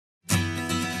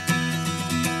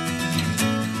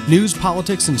News,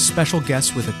 politics, and special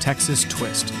guests with a Texas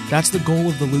twist. That's the goal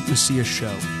of the Luke Macias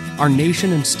Show. Our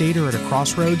nation and state are at a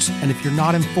crossroads, and if you're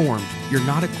not informed, you're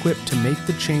not equipped to make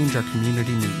the change our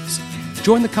community needs.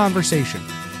 Join the conversation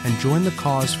and join the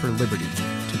cause for liberty today.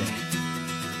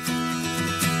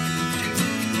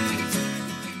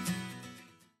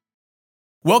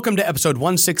 Welcome to episode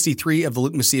 163 of the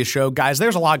Luke Macias Show. Guys,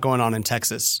 there's a lot going on in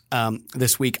Texas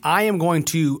this week. I am going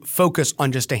to focus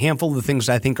on just a handful of the things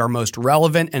that I think are most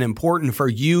relevant and important for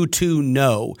you to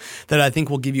know that I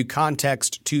think will give you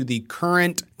context to the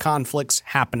current conflicts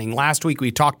happening. Last week,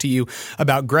 we talked to you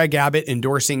about Greg Abbott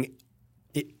endorsing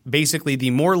basically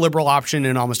the more liberal option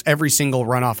in almost every single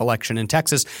runoff election in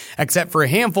Texas, except for a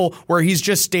handful where he's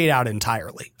just stayed out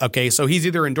entirely. Okay, so he's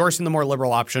either endorsing the more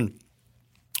liberal option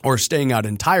or staying out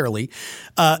entirely.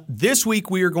 This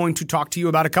week, we are going to talk to you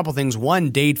about a couple things.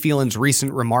 One, Dade Phelan's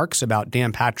recent remarks about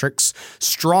Dan Patrick's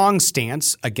strong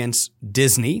stance against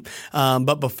Disney.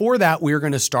 But before that, we are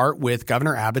going to start with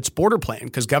Governor Abbott's border plan,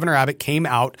 because Governor Abbott came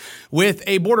out with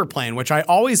a border plan, which I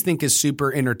always think is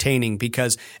super entertaining,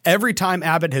 because every time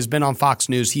Abbott has been on Fox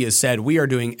News, he has said, we are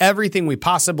doing everything we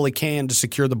possibly can to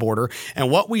secure the border.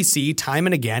 And what we see time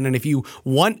and again, and if you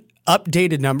want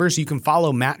updated numbers, you can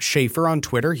follow Matt Schaefer on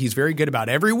Twitter. He's very good about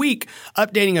every week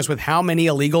updating us with how many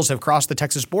illegals have crossed the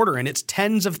Texas border, and it's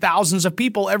tens of thousands of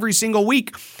people every single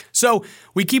week. So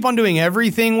we keep on doing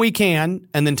everything we can,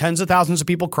 and then tens of thousands of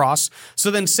people cross. So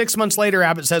then 6 months later,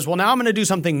 Abbott says, well, now I'm going to do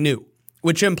something new,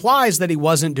 which implies that he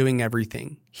wasn't doing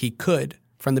everything he could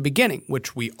from the beginning,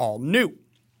 which we all knew.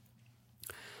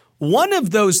 One of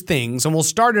those things, and we'll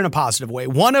start in a positive way,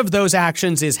 one of those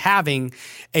actions is having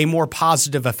a more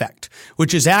positive effect,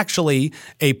 which is actually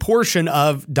a portion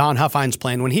of Don Huffines'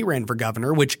 plan when he ran for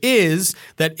governor, which is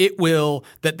that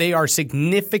they are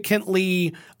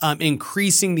significantly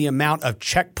increasing the amount of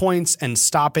checkpoints and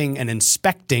stopping and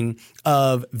inspecting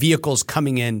of vehicles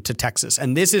coming into Texas.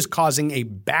 And this is causing a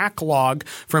backlog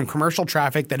from commercial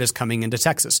traffic that is coming into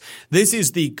Texas. This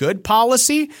is the good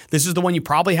policy. This is the one you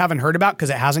probably haven't heard about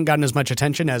because it hasn't gotten as much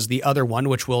attention as the other one,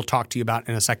 which we'll talk to you about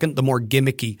in a second, the more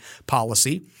gimmicky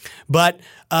policy. But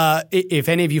if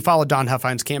any of you followed Don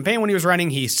Huffines' campaign when he was running,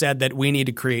 he said that we need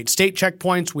to create state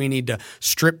checkpoints. We need to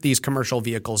strip these commercial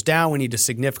vehicles down. We need to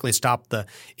significantly stop the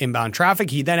inbound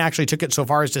traffic. He then actually took it so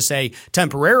far as to say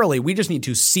temporarily, we just need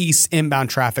to cease inbound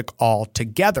traffic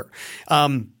altogether.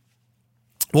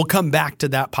 We'll come back to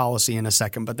that policy in a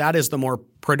second, but that is the more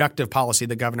productive policy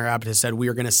that Governor Abbott has said. We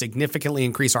are going to significantly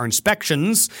increase our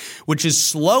inspections, which is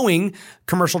slowing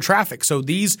commercial traffic. So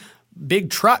these big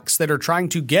trucks that are trying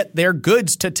to get their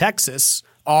goods to Texas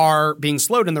are being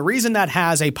slowed. And the reason that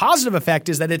has a positive effect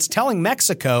is that it's telling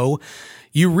Mexico,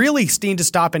 you really need to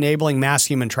stop enabling mass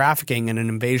human trafficking and an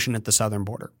invasion at the southern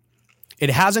border. It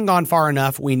hasn't gone far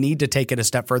enough. We need to take it a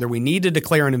step further. We need to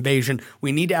declare an invasion.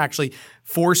 We need to actually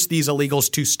force these illegals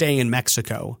to stay in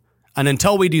Mexico. And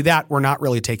until we do that, we're not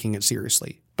really taking it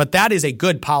seriously. But that is a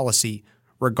good policy,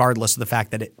 regardless of the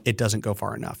fact that it doesn't go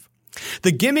far enough.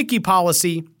 The gimmicky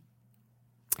policy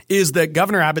is that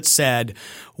Governor Abbott said,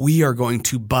 we are going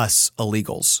to bus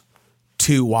illegals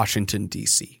to Washington,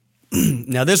 D.C.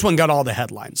 Now, this one got all the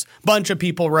headlines. Bunch of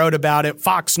people wrote about it,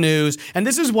 Fox News. And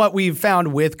this is what we've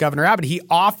found with Governor Abbott. He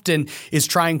often is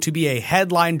trying to be a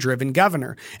headline-driven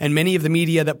governor. And many of the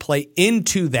media that play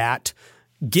into that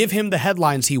give him the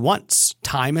headlines he wants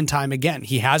time and time again.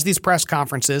 He has these press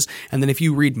conferences. And then if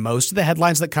you read most of the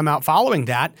headlines that come out following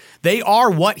that, they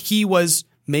are what he was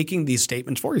making these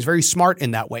statements for. He's very smart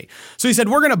in that way. So he said,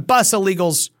 we're going to bus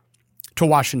illegals to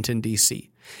Washington, D.C.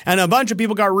 And a bunch of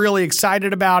people got really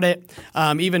excited about it.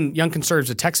 Even Young Conservatives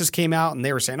of Texas came out and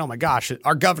they were saying, oh my gosh,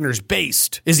 our governor's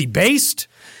based. Is he based?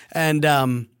 And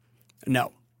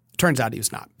no, turns out he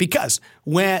was not. Because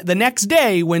when the next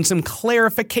day when some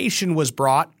clarification was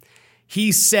brought,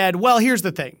 he said, well, here's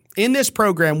the thing. In this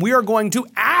program, we are going to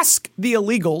ask the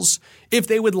illegals if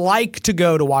they would like to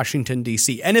go to Washington,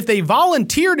 D.C. And if they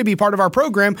volunteer to be part of our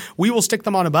program, we will stick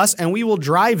them on a bus and we will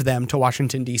drive them to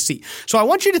Washington, D.C. So I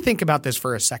want you to think about this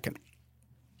for a second.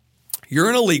 You're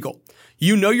an illegal.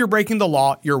 You know you're breaking the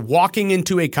law. You're walking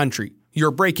into a country.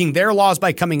 You're breaking their laws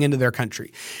by coming into their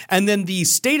country. And then the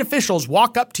state officials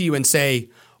walk up to you and say,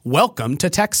 welcome to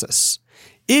Texas.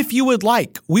 If you would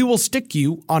like, we will stick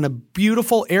you on a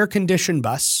beautiful air-conditioned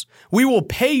bus. We will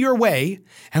pay your way,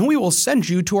 and we will send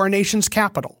you to our nation's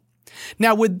capital.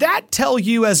 Now, would that tell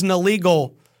you as an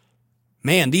illegal,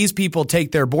 man, these people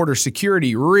take their border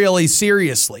security really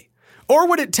seriously? Or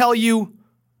would it tell you,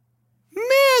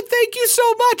 man, thank you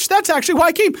so much. That's actually why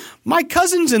I came. My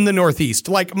cousin's in the Northeast.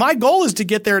 Like, my goal is to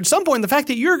get there at some point. The fact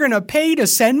that you're going to pay to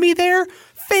send me there,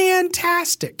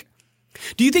 fantastic.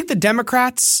 Do you think the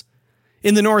Democrats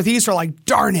in the Northeast are like,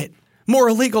 darn it, more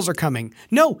illegals are coming?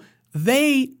 No,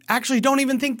 they actually don't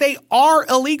even think they are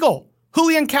illegal.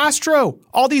 Julian Castro,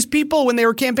 all these people when they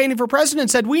were campaigning for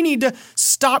president said we need to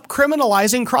stop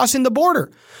criminalizing crossing the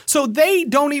border. So they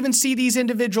don't even see these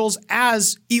individuals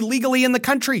as illegally in the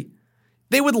country.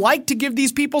 They would like to give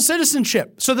these people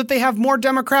citizenship so that they have more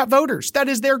Democrat voters. That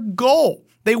is their goal.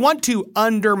 They want to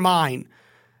undermine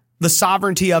the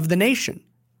sovereignty of the nation.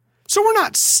 So we're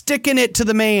not sticking it to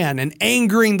the man and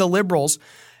angering the liberals.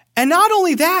 And not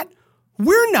only that,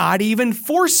 we're not even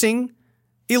forcing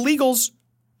illegals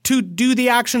to do the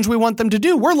actions we want them to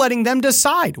do. We're letting them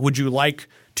decide. Would you like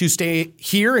to stay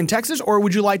here in Texas or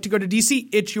would you like to go to D.C.?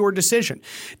 It's your decision.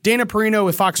 Dana Perino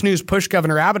with Fox News pushed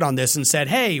Governor Abbott on this and said,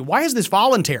 hey, why is this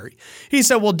voluntary? He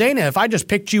said, well, Dana, if I just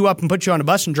picked you up and put you on a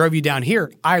bus and drove you down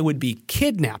here, I would be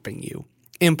kidnapping you.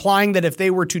 Implying that if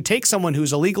they were to take someone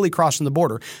who's illegally crossing the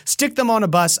border, stick them on a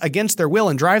bus against their will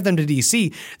and drive them to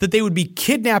D.C., that they would be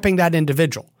kidnapping that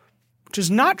individual, which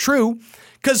is not true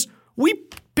because we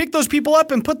pick those people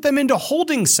up and put them into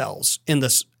holding cells in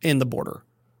the border.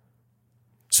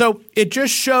 So it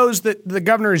just shows that the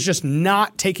governor is just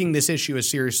not taking this issue as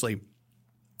seriously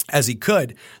as he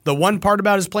could. The one part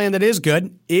about his plan that is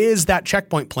good is that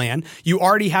checkpoint plan. You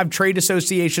already have trade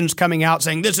associations coming out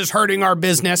saying this is hurting our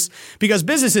business because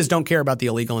businesses don't care about the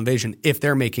illegal invasion if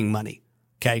they're making money.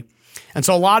 Okay. And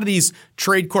so a lot of these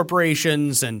trade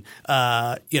corporations and,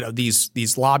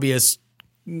 these lobbyists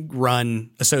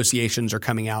run associations are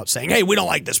coming out saying, hey, we don't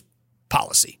like this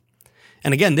policy.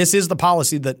 And again, this is the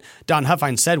policy that Don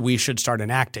Huffine said we should start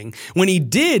enacting. When he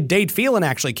did, Dade Phelan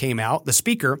actually came out, the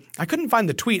speaker. I couldn't find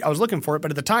the tweet. I was looking for it. But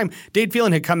at the time, Dade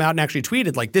Phelan had come out and actually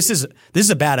tweeted like, this is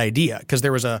a bad idea, because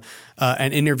there was an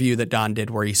interview that Don did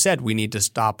where he said we need to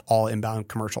stop all inbound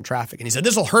commercial traffic. And he said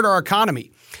this will hurt our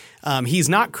economy. He's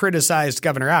not criticized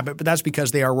Governor Abbott, but that's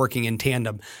because they are working in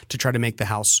tandem to try to make the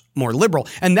House more liberal.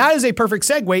 And that is a perfect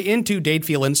segue into Dade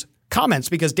Phelan's comments,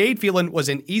 because Dade Phelan was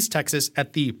in East Texas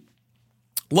at the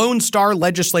Lone Star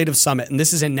Legislative Summit, and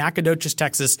this is in Nacogdoches,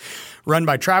 Texas, run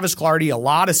by Travis Clardy. A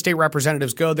lot of state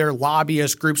representatives go there,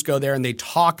 lobbyist groups go there, and they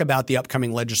talk about the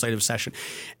upcoming legislative session.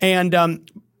 And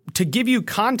to give you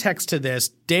context to this,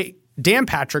 Dan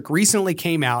Patrick recently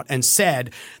came out and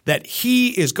said that he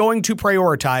is going to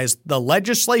prioritize the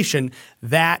legislation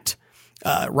that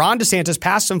Ron DeSantis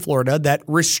passed in Florida that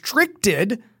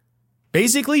restricted,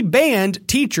 basically banned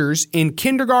teachers in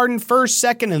kindergarten, first,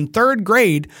 second, and third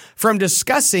grade from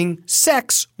discussing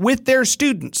sex with their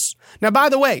students. Now, by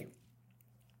the way,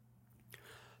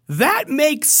 that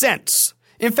makes sense.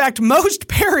 In fact, most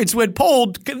parents when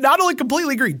polled could not only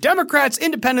completely agree, Democrats,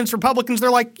 independents, Republicans,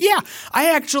 they're like, yeah,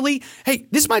 hey,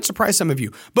 this might surprise some of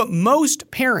you, but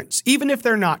most parents, even if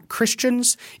they're not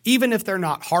Christians, even if they're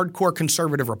not hardcore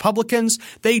conservative Republicans,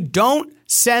 they don't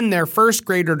send their first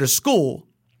grader to school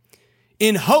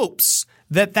in hopes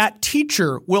that that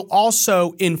teacher will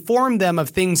also inform them of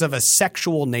things of a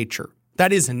sexual nature.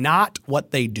 That is not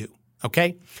what they do,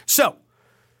 okay? So,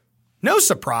 no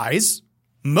surprise,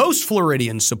 most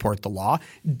Floridians support the law.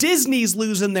 Disney's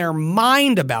losing their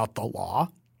mind about the law.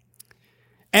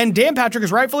 And Dan Patrick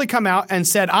has rightfully come out and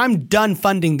said, I'm done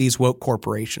funding these woke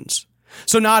corporations.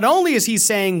 So not only is he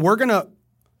saying we're going to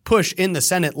push in the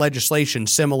Senate legislation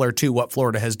similar to what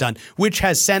Florida has done, which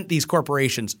has sent these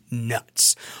corporations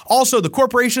nuts. Also, the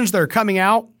corporations that are coming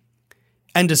out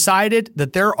and decided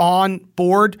that they're on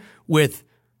board with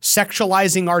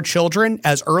sexualizing our children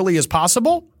as early as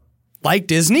possible, like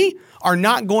Disney,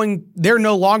 they're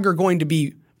no longer going to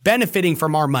be benefiting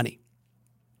from our money,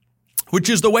 which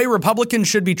is the way Republicans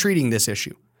should be treating this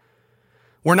issue.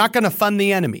 We're not going to fund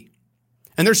the enemy.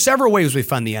 And there's several ways we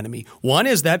fund the enemy. One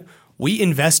is that we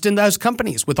invest in those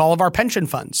companies with all of our pension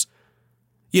funds.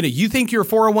 You think your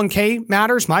 401k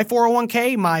matters? My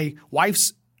 401k, my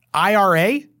wife's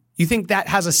IRA? You think that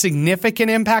has a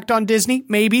significant impact on Disney?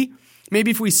 Maybe.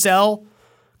 Maybe if we sell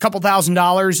a couple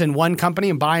 $1,000s in one company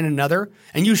and buy in another.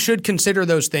 And you should consider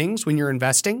those things when you're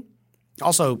investing.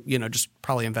 Also, just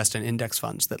probably invest in index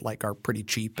funds that are pretty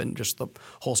cheap and just the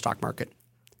whole stock market.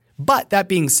 But that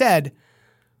being said,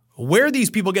 where these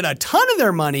people get a ton of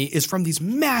their money is from these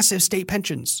massive state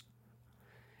pensions.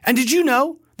 And did you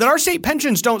know that our state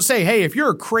pensions don't say, hey, if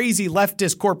you're a crazy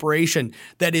leftist corporation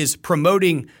that is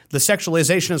promoting the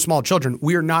sexualization of small children,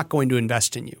 we're not going to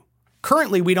invest in you.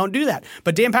 Currently, we don't do that.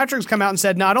 But Dan Patrick's come out and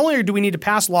said, not only do we need to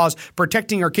pass laws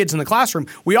protecting our kids in the classroom,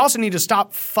 we also need to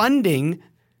stop funding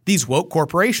these woke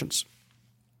corporations.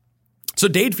 So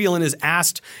Dade Phelan is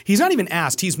asked, he's not even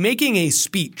asked, he's making a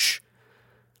speech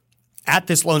at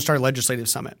this Lone Star Legislative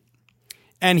Summit.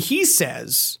 And he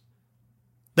says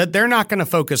that they're not going to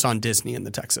focus on Disney in the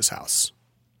Texas House.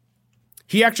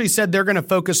 He actually said they're going to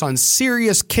focus on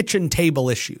serious kitchen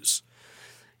table issues.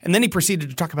 And then he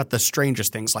proceeded to talk about the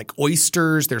strangest things like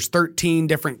oysters. There's 13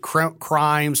 different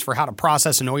crimes for how to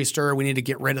process an oyster. We need to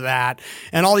get rid of that.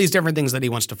 And all these different things that he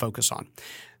wants to focus on.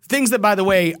 Things that, by the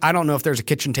way, I don't know if there's a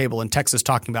kitchen table in Texas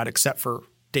talking about except for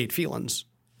Dade Phelan's.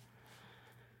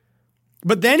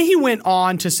 But then he went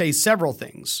on to say several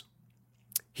things.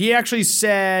 He actually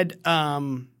said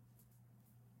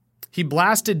he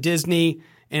blasted Disney.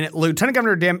 And Lieutenant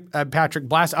Governor Dan Patrick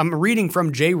blasted. I'm reading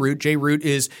from Jay Root. Jay Root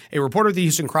is a reporter of the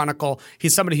Houston Chronicle.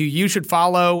 He's somebody who you should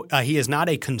follow. He is not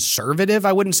a conservative,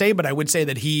 I wouldn't say, but I would say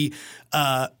that he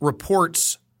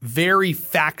reports very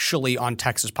factually on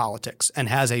Texas politics and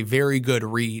has a very good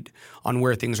read on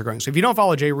where things are going. So if you don't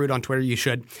follow Jay Root on Twitter, you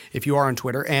should if you are on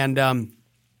Twitter. And I'm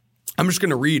just going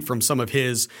to read from some of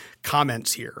his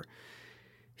comments here.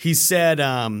 He said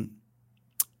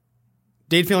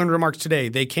Dade Phelan remarks today,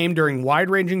 they came during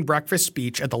wide-ranging breakfast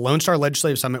speech at the Lone Star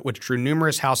Legislative Summit, which drew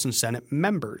numerous House and Senate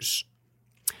members.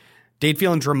 Dade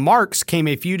Phelan's remarks came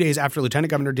a few days after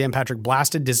Lieutenant Governor Dan Patrick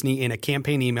blasted Disney in a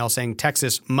campaign email saying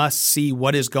Texas must see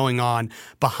what is going on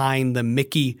behind the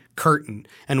Mickey curtain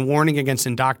and warning against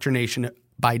indoctrination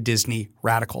by Disney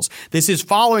radicals. This is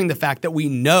following the fact that we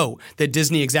know that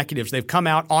Disney executives, they've come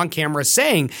out on camera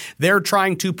saying they're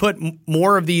trying to put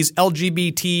more of these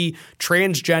LGBT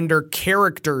transgender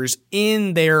characters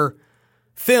in their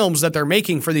films that they're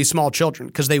making for these small children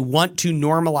because they want to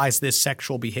normalize this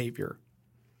sexual behavior.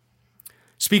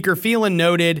 Speaker Phelan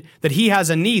noted that he has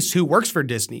a niece who works for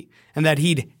Disney and that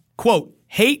he'd, quote,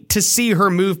 hate to see her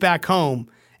move back home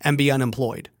and be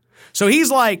unemployed. So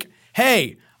he's like,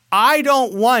 hey, I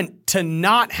don't want to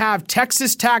not have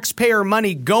Texas taxpayer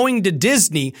money going to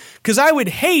Disney because I would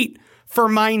hate for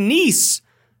my niece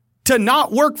to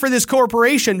not work for this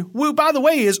corporation, who, by the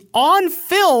way, is on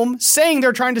film saying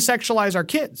they're trying to sexualize our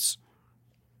kids.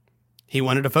 He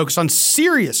wanted to focus on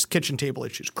serious kitchen table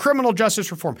issues, criminal justice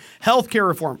reform, healthcare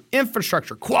reform,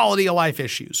 infrastructure, quality of life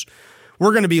issues.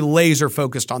 We're going to be laser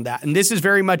focused on that. And this is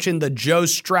very much in the Joe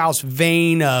Strauss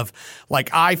vein of like,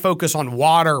 I focus on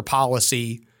water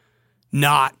policy,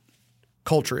 not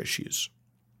culture issues.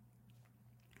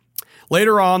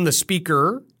 Later on, the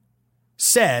speaker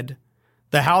said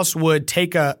the House would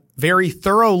take a very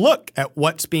thorough look at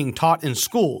what's being taught in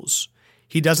schools.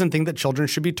 He doesn't think that children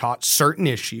should be taught certain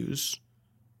issues.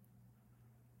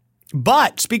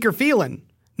 But Speaker Phelan,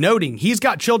 noting he's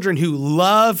got children who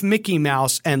love Mickey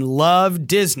Mouse and love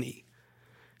Disney,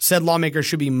 said lawmakers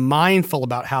should be mindful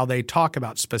about how they talk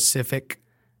about specific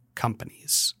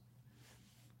companies.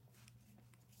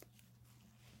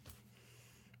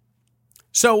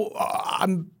 So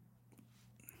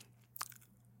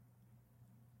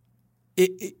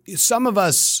some of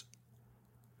us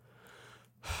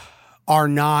are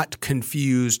not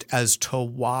confused as to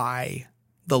why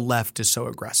the left is so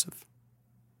aggressive.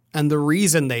 And the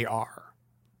reason they are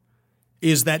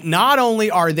is that not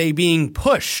only are they being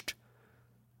pushed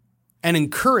and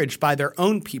encouraged by their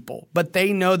own people, but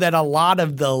they know that a lot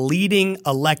of the leading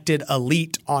elected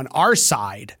elite on our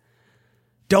side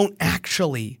don't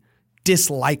actually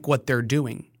dislike what they're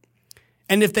doing.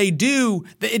 And if they do,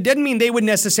 it doesn't mean they would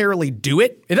necessarily do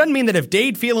it. It doesn't mean that if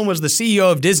Dade Phelan was the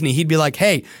CEO of Disney, he'd be like,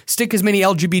 hey, stick as many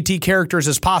LGBT characters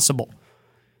as possible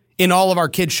in all of our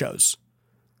kids' shows.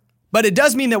 But it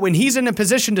does mean that when he's in a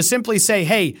position to simply say,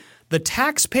 hey, the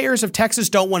taxpayers of Texas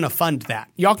don't want to fund that.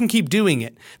 Y'all can keep doing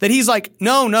it. That he's like,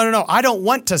 no. I don't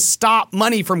want to stop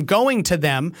money from going to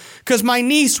them because my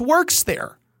niece works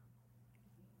there.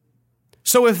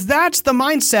 So if that's the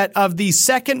mindset of the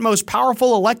second most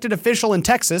powerful elected official in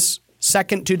Texas,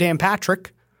 second to Dan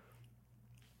Patrick,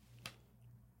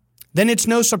 then it's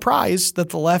no surprise that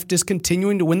the left is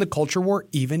continuing to win the culture war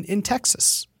even in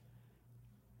Texas.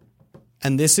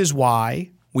 And this is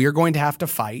why we are going to have to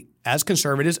fight as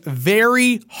conservatives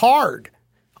very hard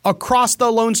across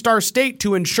the Lone Star State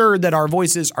to ensure that our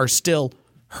voices are still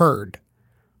heard.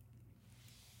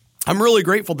 I'm really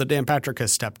grateful that Dan Patrick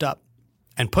has stepped up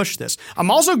and pushed this. I'm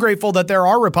also grateful that there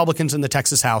are Republicans in the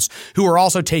Texas House who are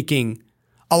also taking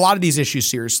a lot of these issues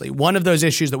seriously. One of those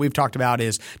issues that we've talked about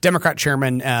is Democrat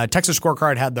Chairman, Texas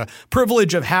Scorecard had the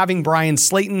privilege of having Brian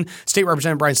Slayton, State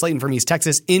Representative Brian Slayton from East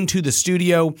Texas, into the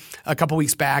studio a couple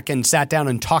weeks back and sat down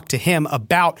and talked to him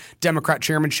about Democrat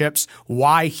chairmanships,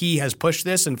 why he has pushed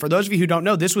this. And for those of you who don't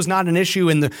know, this was not an issue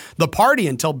in the party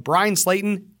until Brian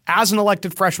Slayton, as an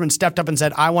elected freshman, stepped up and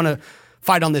said, I want to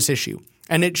fight on this issue.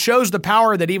 And it shows the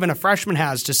power that even a freshman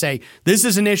has to say, this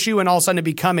is an issue, and all of a sudden it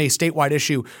become a statewide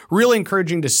issue. Really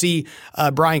encouraging to see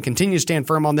Brian continue to stand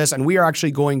firm on this. And we are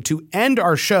actually going to end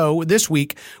our show this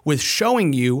week with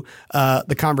showing you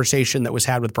the conversation that was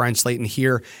had with Brian Slayton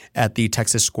here at the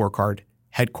Texas Scorecard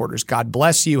headquarters. God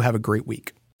bless you. Have a great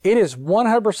week. It is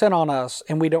 100% on us,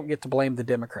 and we don't get to blame the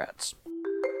Democrats.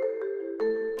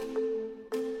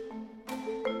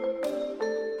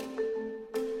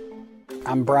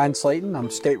 I'm Brian Slayton.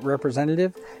 I'm State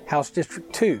Representative, House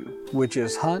District 2, which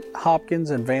is Hunt,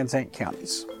 Hopkins, and Van Zandt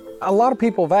counties. A lot of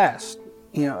people have asked,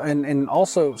 and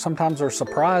also sometimes are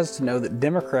surprised to know that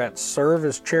Democrats serve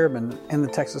as chairman in the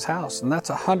Texas House, and that's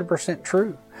 100%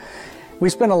 true. We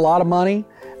spend a lot of money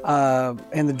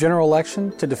in the general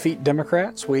election to defeat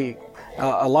Democrats.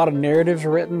 A lot of narratives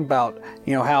are written about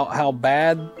how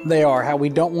bad they are, how we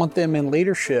don't want them in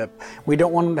leadership, we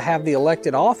don't want them to have the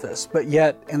elected office, but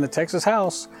yet in the Texas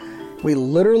House we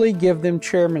literally give them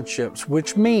chairmanships,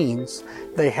 which means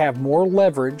they have more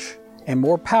leverage and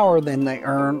more power than they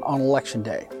earn on election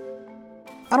day.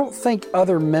 I don't think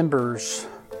other members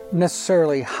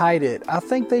necessarily hide it. I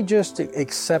think they just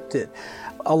accept it.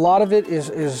 A lot of it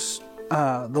is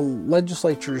the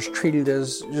legislature is treated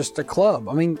as just a club.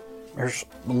 I mean, there's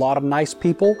a lot of nice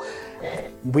people.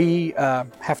 We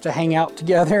have to hang out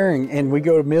together, and we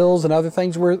go to meals and other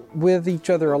things. We're with each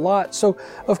other a lot. So,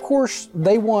 of course,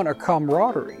 they want a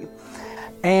camaraderie.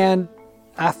 And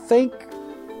I think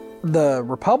the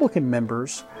Republican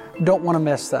members don't want to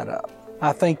mess that up.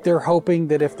 I think they're hoping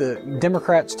that if the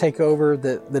Democrats take over,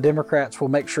 that the Democrats will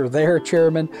make sure they're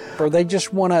chairman, or they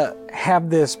just want to have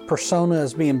this persona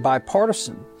as being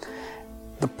bipartisan.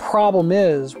 The problem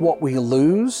is what we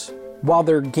lose while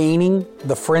they're gaining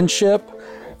the friendship,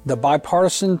 the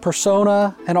bipartisan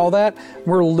persona and all that,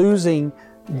 we're losing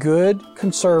good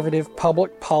conservative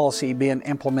public policy being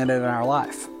implemented in our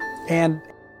life. And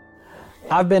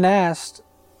I've been asked,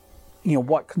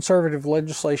 what conservative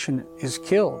legislation is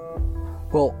killed?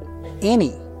 Well,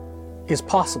 any is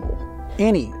possible.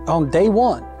 Any on day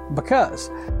one.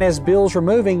 Because as bills are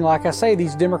moving, like I say,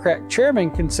 these Democrat chairmen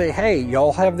can say, hey,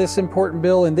 y'all have this important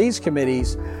bill in these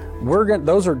committees.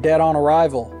 Those are dead on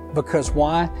arrival. Because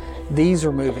why? These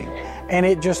are moving. And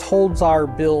it just holds our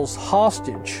bills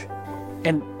hostage.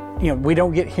 And, we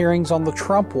don't get hearings on the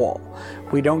Trump wall.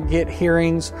 We don't get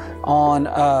hearings on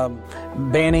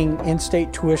banning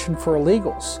in-state tuition for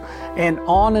illegals. And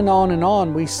on and on and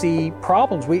on, we see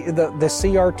problems. The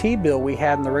CRT bill we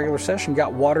had in the regular session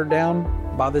got watered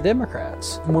down by the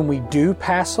Democrats. When we do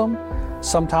pass them,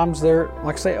 sometimes they're,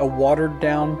 like I say, a watered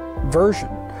down version.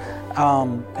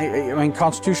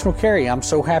 Constitutional carry, I'm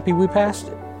so happy we passed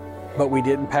it. But we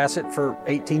didn't pass it for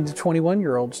 18 to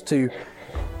 21-year-olds to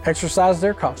exercise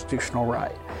their constitutional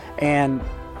right. And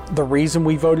the reason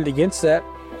we voted against that,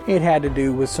 it had to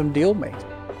do with some deal making.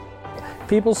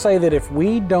 People say that if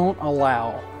we don't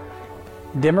allow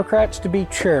Democrats to be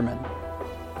chairman,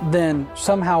 then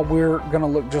somehow we're going to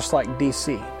look just like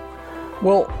D.C.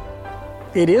 Well,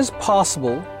 it is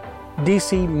possible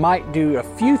D.C. might do a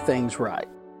few things right.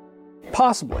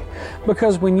 Possibly.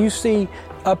 Because when you see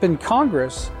up in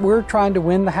Congress, we're trying to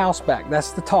win the House back. That's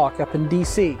the talk up in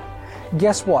D.C.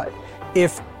 Guess what?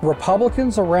 If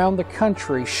Republicans around the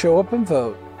country show up and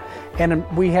vote, and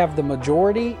we have the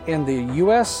majority in the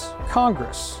U.S.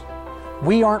 Congress,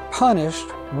 we aren't punished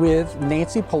with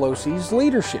Nancy Pelosi's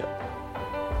leadership.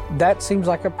 That seems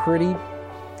like a pretty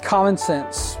common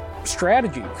sense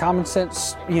strategy, common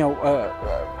sense,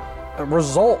 a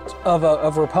result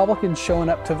of Republicans showing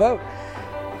up to vote.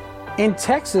 In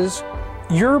Texas,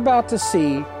 you're about to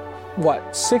see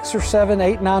 6 or 7,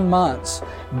 8, 9 months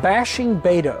bashing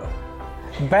Beto,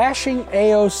 bashing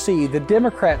AOC, the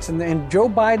Democrats, and Joe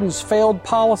Biden's failed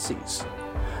policies.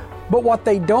 But what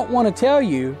they don't want to tell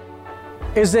you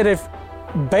is that if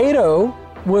Beto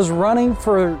was running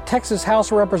for Texas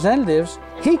House of Representatives,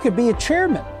 he could be a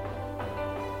chairman.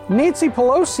 Nancy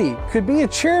Pelosi could be a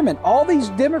chairman. All these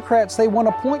Democrats they want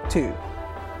to point to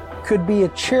could be a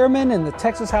chairman in the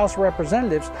Texas House of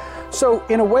Representatives. So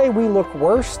in a way, we look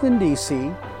worse than D.C.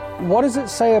 What does it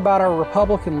say about our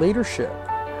Republican leadership?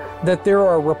 That there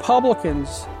are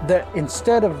Republicans that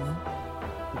instead of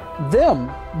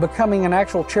them becoming an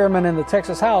actual chairman in the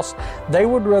Texas House, they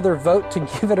would rather vote to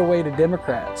give it away to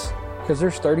Democrats because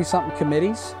there's 30-something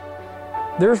committees.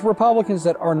 There's Republicans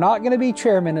that are not going to be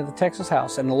chairman of the Texas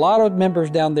House, and a lot of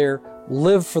members down there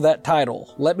live for that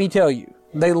title. Let me tell you,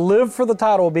 they live for the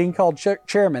title of being called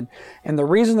chairman, and the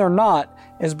reason they're not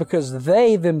is because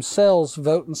they themselves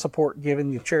vote and support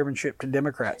giving the chairmanship to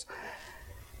Democrats.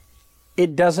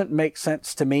 it doesn't make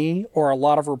sense to me or a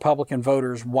lot of Republican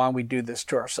voters why we do this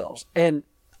to ourselves. And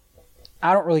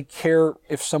I don't really care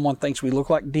if someone thinks we look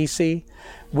like D.C.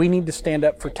 We need to stand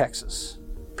up for Texas,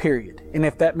 period. And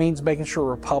if that means making sure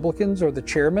Republicans are the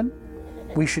chairman,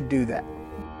 we should do that.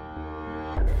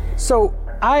 So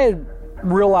I had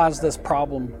realized this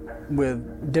problem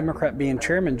with Democrat being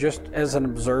chairman just as an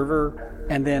observer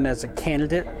and then as a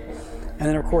candidate. And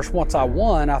then, of course, once I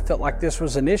won, I felt like this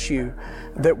was an issue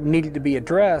that needed to be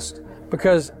addressed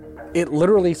because it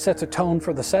literally sets a tone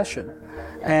for the session.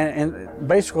 And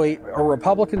basically, are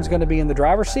Republicans going to be in the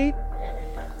driver's seat,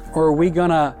 or are we going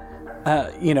to,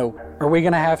 are we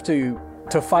going to have to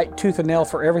fight tooth and nail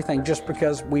for everything just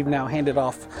because we've now handed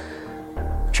off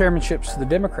chairmanships to the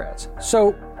Democrats?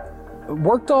 So,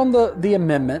 worked on the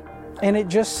amendment, and it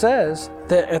just says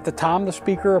that at the time the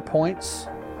Speaker appoints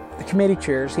the committee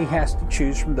chairs, he has to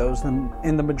choose from those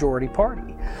in the majority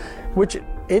party, which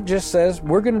it just says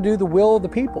we're going to do the will of the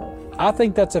people. I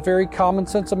think that's a very common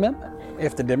sense amendment.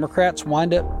 If the Democrats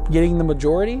wind up getting the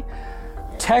majority,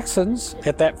 Texans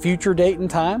at that future date and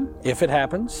time, if it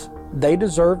happens, they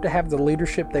deserve to have the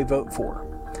leadership they vote for.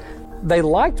 They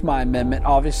liked my amendment,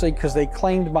 obviously, because they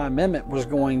claimed my amendment was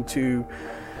going to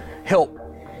help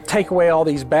take away all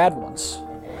these bad ones.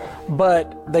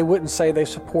 But they wouldn't say they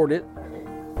support it.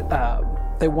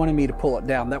 They wanted me to pull it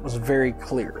down. That was very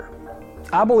clear.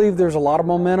 I believe there's a lot of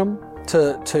momentum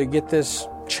to get this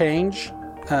change,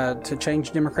 to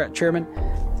change Democrat chairman,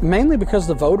 mainly because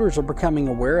the voters are becoming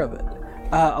aware of it.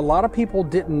 A lot of people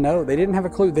didn't know. They didn't have a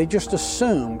clue. They just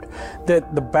assumed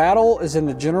that the battle is in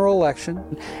the general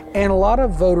election, and a lot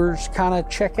of voters kind of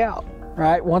check out,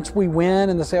 right? Once we win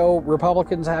and they say, oh,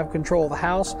 Republicans have control of the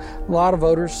House, a lot of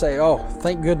voters say, oh,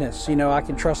 thank goodness, I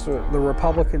can trust the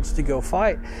Republicans to go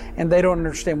fight, and they don't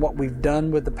understand what we've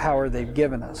done with the power they've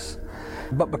given us.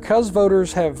 But because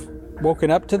voters have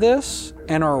woken up to this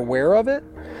and are aware of it,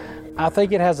 I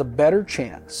think it has a better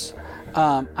chance.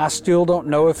 I still don't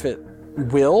know if it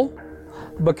will,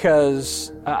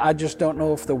 because I just don't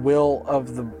know if the will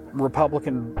of the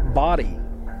Republican body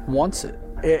wants it.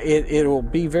 It will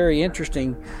be very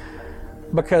interesting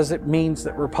because it means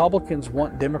that Republicans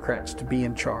want Democrats to be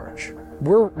in charge.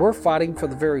 We're fighting for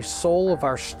the very soul of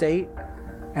our state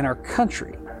and our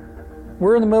country.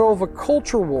 We're in the middle of a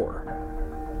culture war.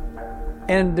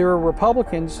 And there are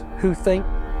Republicans who think,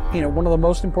 one of the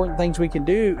most important things we can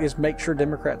do is make sure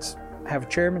Democrats have a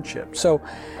chairmanship. So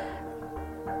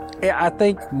I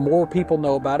think more people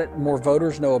know about it, more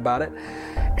voters know about it,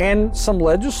 and some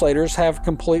legislators have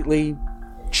completely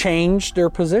changed their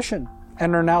position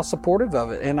and are now supportive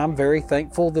of it. And I'm very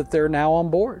thankful that they're now on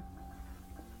board.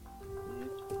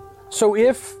 So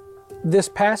if this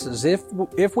passes,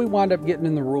 if we wind up getting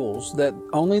in the rules that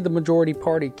only the majority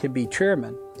party can be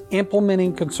chairman,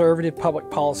 implementing conservative public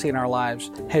policy in our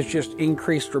lives has just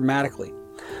increased dramatically.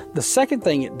 The second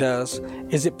thing it does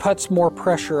is it puts more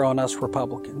pressure on us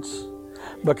Republicans,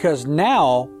 because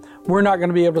now we're not going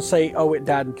to be able to say, oh, it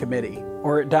died in committee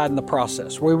or it died in the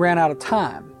process. We ran out of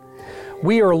time.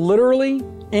 We are literally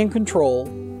in control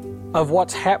of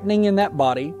what's happening in that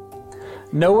body.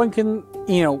 No one can,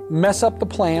 mess up the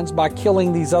plans by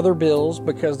killing these other bills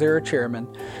because they're a chairman.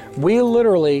 We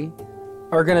literally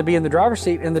are going to be in the driver's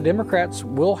seat, and the Democrats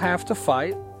will have to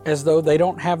fight as though they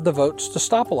don't have the votes to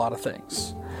stop a lot of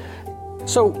things.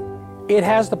 So it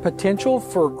has the potential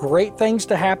for great things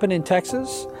to happen in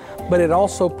Texas, but it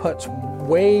also puts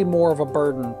way more of a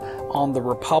burden on the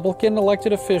Republican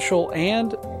elected official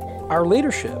and our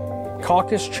leadership,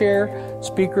 caucus chair,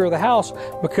 Speaker of the House,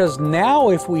 because now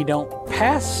if we don't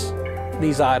pass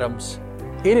these items,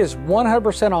 it is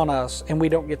 100% on us, and we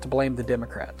don't get to blame the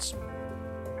Democrats.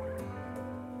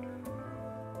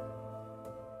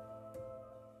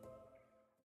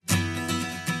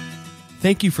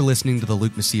 Thank you for listening to The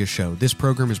Luke Macias Show. This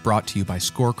program is brought to you by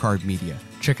Scorecard Media.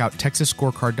 Check out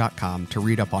TexasScorecard.com to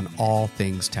read up on all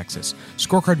things Texas.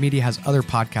 Scorecard Media has other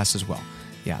podcasts as well.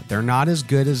 Yeah, they're not as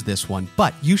good as this one,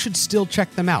 but you should still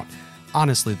check them out.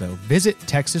 Honestly, though, visit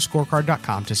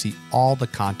TexasScorecard.com to see all the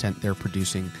content they're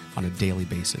producing on a daily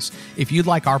basis. If you'd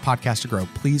like our podcast to grow,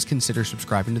 please consider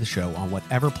subscribing to the show on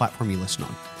whatever platform you listen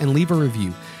on and leave a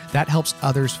review. That helps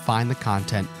others find the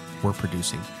content we're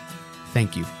producing.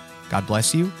 Thank you. God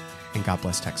bless you, and God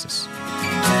bless Texas.